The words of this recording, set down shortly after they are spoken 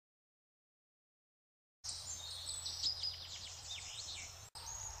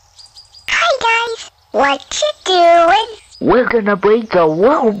What you doing? We're gonna break the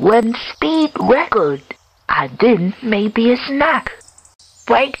world land speed record. And then maybe a snack.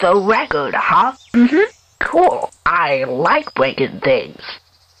 Break the record, huh? Cool. I like breaking things.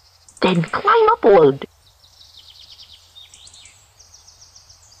 Then climb aboard.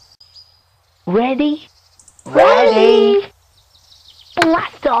 Ready? Ready!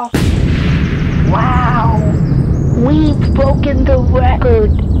 Blast off! Wow! We've broken the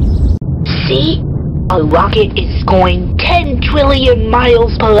record. See? A rocket is going 10 trillion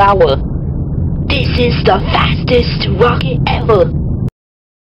miles per hour. This is the fastest rocket ever.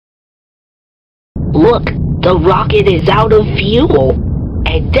 Look, the rocket is out of fuel.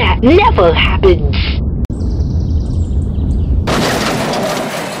 And that never happens.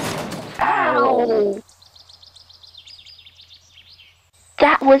 Ow!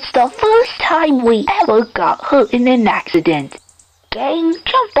 That was the first time we ever got hurt in an accident. Gang,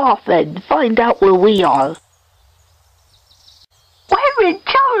 jump off and find out where we are. We're in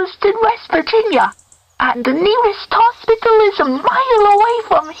Charleston, West Virginia, and the nearest hospital is a mile away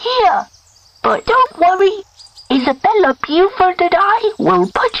from here. But don't worry, Isabella Buford and I will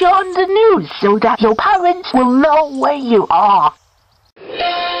put you on the news so that your parents will know where you are.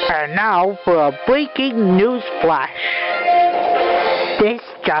 And now for a breaking news flash. This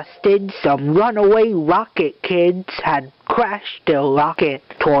just in, some runaway rocket kids had crashed their rocket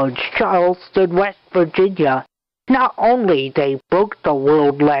towards Charleston, West Virginia. Not only they broke the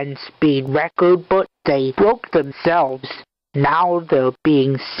world land speed record, but they broke themselves. Now they're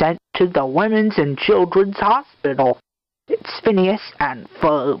being sent to the Women's and Children's Hospital. It's Phineas and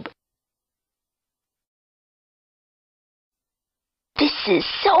Ferb. This is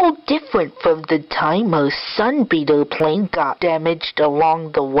so different from the time a sunbeater plane got damaged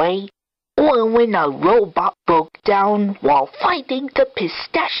along the way, or when a robot broke down while fighting the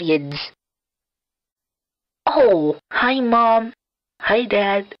pistachians. Oh, hi Mom. Hi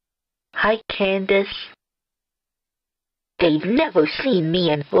Dad. Hi Candace. They've never seen me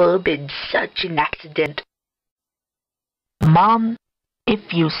and Ferb in such an accident. Mom,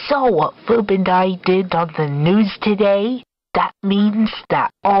 if you saw what Ferb and I did on the news today, that means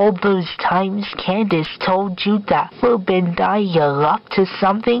that all those times Candace told you that Ferb and I are up to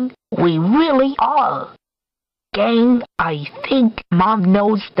something, we really are. Gang, I think Mom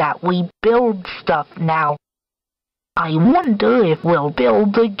knows that we build stuff now. I wonder if we'll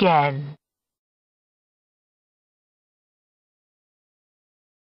build again.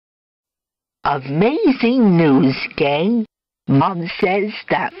 Amazing news, gang. Mom says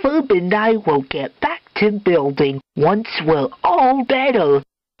that Ferb and I will get back to building once we're all better.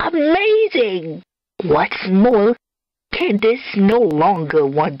 Amazing! What's more, Candace no longer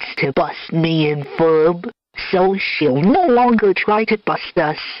wants to bust me and Ferb, so she'll no longer try to bust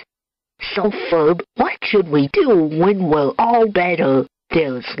us. So Ferb, what should we do when we're all better?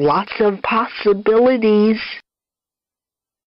 There's lots of possibilities.